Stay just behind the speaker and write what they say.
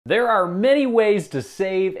There are many ways to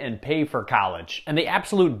save and pay for college, and the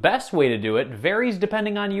absolute best way to do it varies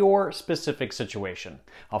depending on your specific situation.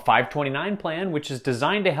 A 529 plan, which is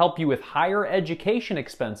designed to help you with higher education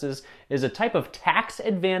expenses, is a type of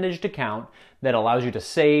tax-advantaged account that allows you to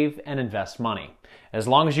save and invest money. As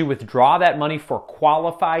long as you withdraw that money for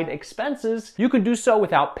qualified expenses, you can do so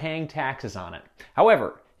without paying taxes on it.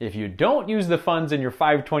 However, if you don't use the funds in your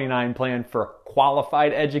 529 plan for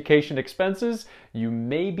qualified education expenses, you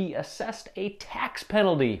may be assessed a tax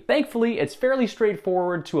penalty. Thankfully, it's fairly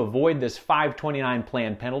straightforward to avoid this 529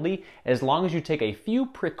 plan penalty as long as you take a few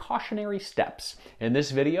precautionary steps. In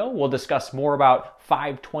this video, we'll discuss more about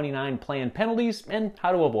 529 plan penalties and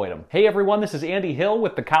how to avoid them. Hey everyone, this is Andy Hill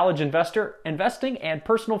with The College Investor, investing and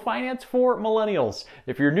personal finance for millennials.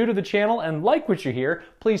 If you're new to the channel and like what you hear,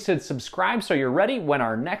 please hit subscribe so you're ready when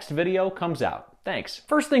our next video comes out. Thanks.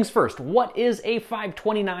 First things first, what is a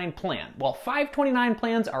 529 plan? Well, 529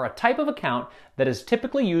 plans are a type of account that is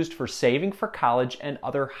typically used for saving for college and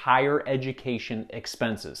other higher education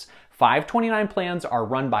expenses. 529 plans are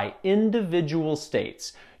run by individual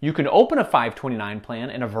states. You can open a 529 plan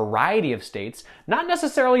in a variety of states, not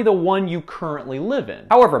necessarily the one you currently live in.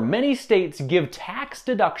 However, many states give tax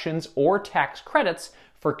deductions or tax credits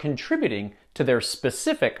for contributing to their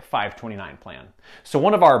specific 529 plan. So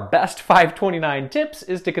one of our best 529 tips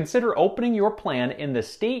is to consider opening your plan in the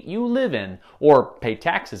state you live in, or pay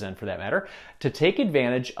taxes in for that matter, to take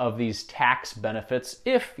advantage of these tax benefits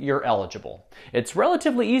if you're eligible. It's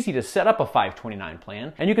relatively easy to set up a 529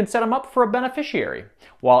 plan, and you can set them up for a beneficiary.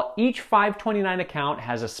 While each 529 account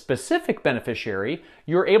has a specific beneficiary,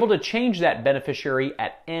 you're able to change that beneficiary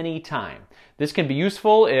at any time. This can be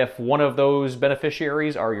useful if one of those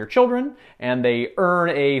beneficiaries are your children and they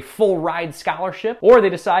earn a full ride scholarship or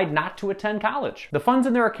they decide not to attend college. The funds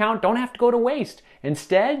in their account don't have to go to waste.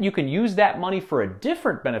 Instead, you can use that money for a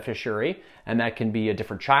different beneficiary, and that can be a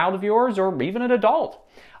different child of yours or even an adult.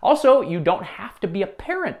 Also, you don't have to be a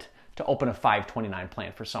parent to open a 529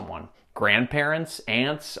 plan for someone. Grandparents,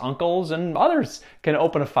 aunts, uncles, and others can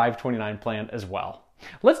open a 529 plan as well.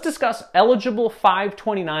 Let's discuss eligible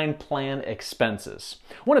 529 plan expenses.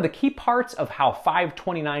 One of the key parts of how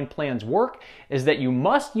 529 plans work is that you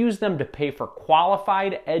must use them to pay for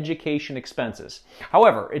qualified education expenses.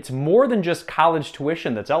 However, it's more than just college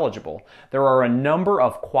tuition that's eligible. There are a number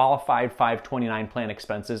of qualified 529 plan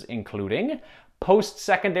expenses, including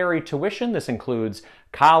post-secondary tuition. This includes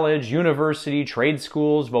college, university, trade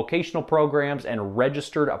schools, vocational programs, and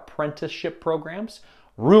registered apprenticeship programs.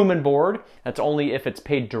 Room and board, that's only if it's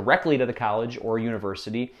paid directly to the college or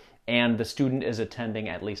university and the student is attending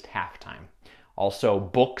at least half-time. Also,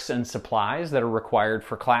 books and supplies that are required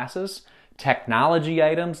for classes, technology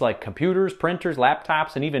items like computers, printers,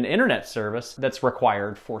 laptops, and even internet service that's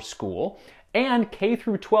required for school, and K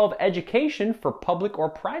through 12 education for public or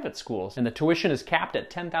private schools. And the tuition is capped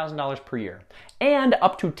at $10,000 per year, and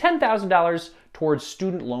up to $10,000 towards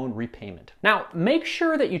student loan repayment. Now, make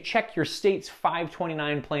sure that you check your state's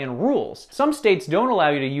 529 plan rules. Some states don't allow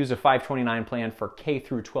you to use a 529 plan for K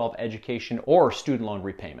through 12 education or student loan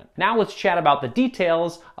repayment. Now let's chat about the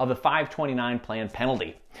details of the 529 plan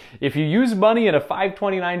penalty. If you use money in a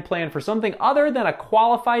 529 plan for something other than a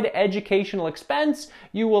qualified educational expense,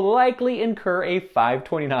 you will likely incur a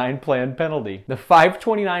 529 plan penalty. The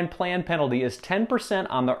 529 plan penalty is 10%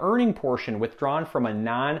 on the earning portion withdrawn from a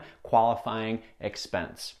non-qualifying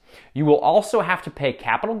expense. You will also have to pay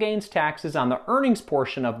capital gains taxes on the earnings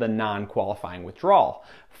portion of the non-qualifying withdrawal.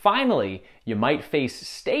 Finally, you might face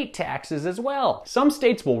state taxes as well. Some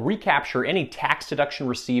states will recapture any tax deduction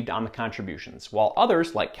received on the contributions, while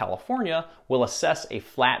others, like California, will assess a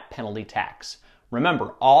flat penalty tax.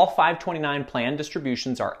 Remember, all 529 plan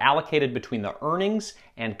distributions are allocated between the earnings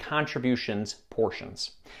and contributions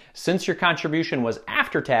portions. Since your contribution was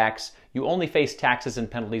after tax, you only face taxes and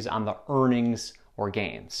penalties on the earnings or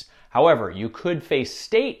gains. However, you could face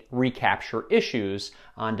state recapture issues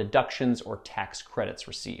on deductions or tax credits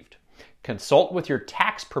received. Consult with your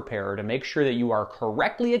tax preparer to make sure that you are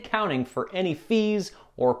correctly accounting for any fees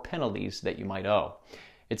or penalties that you might owe.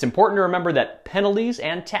 It's important to remember that penalties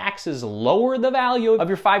and taxes lower the value of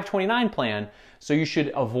your 529 plan, so you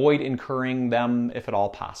should avoid incurring them if at all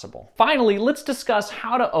possible. Finally, let's discuss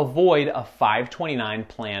how to avoid a 529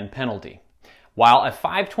 plan penalty. While a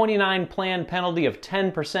 529 plan penalty of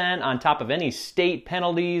 10% on top of any state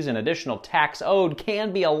penalties and additional tax owed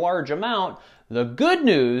can be a large amount, the good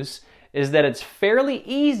news is that it's fairly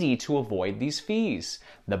easy to avoid these fees.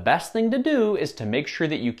 The best thing to do is to make sure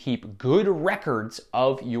that you keep good records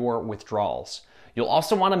of your withdrawals. You'll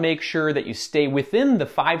also want to make sure that you stay within the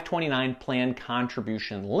 529 plan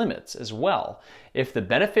contribution limits as well. If the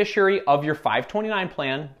beneficiary of your 529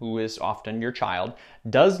 plan, who is often your child,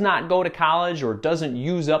 does not go to college or doesn't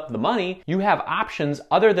use up the money, you have options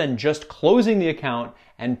other than just closing the account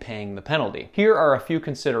and paying the penalty. Here are a few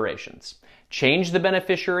considerations. Change the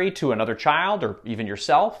beneficiary to another child or even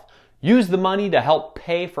yourself. Use the money to help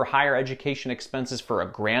pay for higher education expenses for a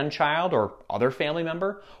grandchild or other family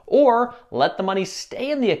member, or let the money stay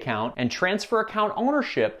in the account and transfer account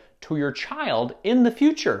ownership to your child in the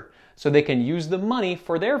future so they can use the money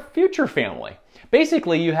for their future family.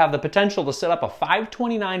 Basically, you have the potential to set up a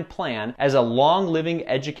 529 plan as a long-living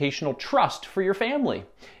educational trust for your family.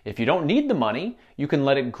 If you don't need the money, you can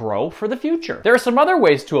let it grow for the future. There are some other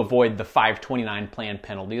ways to avoid the 529 plan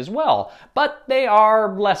penalty as well, but they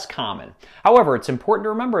are less common. However, it's important to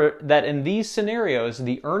remember that in these scenarios,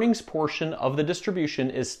 the earnings portion of the distribution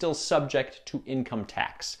is still subject to income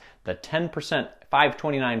tax. The 10%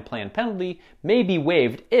 529 plan penalty may be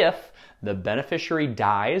waived if the beneficiary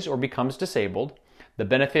dies or becomes disabled, the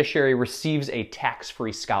beneficiary receives a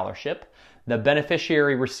tax-free scholarship, the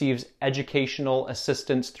beneficiary receives educational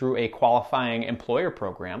assistance through a qualifying employer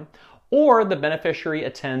program, or the beneficiary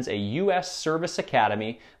attends a U.S. Service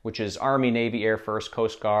Academy, which is Army, Navy, Air Force,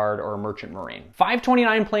 Coast Guard, or Merchant Marine.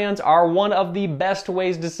 529 plans are one of the best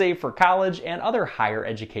ways to save for college and other higher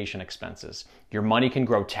education expenses. Your money can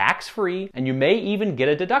grow tax-free, and you may even get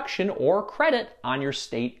a deduction or credit on your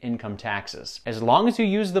state income taxes. As long as you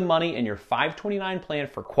use the money in your 529 plan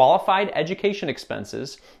for qualified education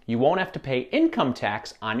expenses, you won't have to pay income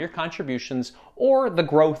tax on your contributions or the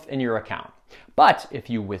growth in your account. But if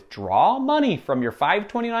you withdraw money from your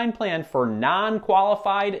 529 plan for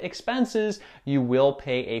non-qualified expenses, you will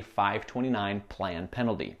pay a 529 plan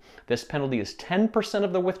penalty. This penalty is 10%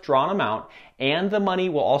 of the withdrawn amount, and the money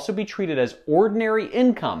will also be treated as ordinary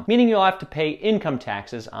income, meaning you'll have to pay income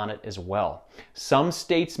taxes on it as well. Some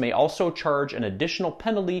states may also charge an additional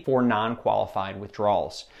penalty for non-qualified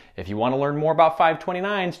withdrawals. If you want to learn more about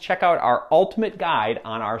 529s, check out our ultimate guide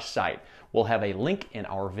on our site. We'll have a link in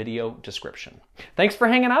our video description. Thanks for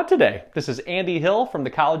hanging out today. This is Andy Hill from The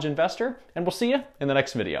College Investor, and we'll see you in the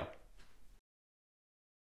next video.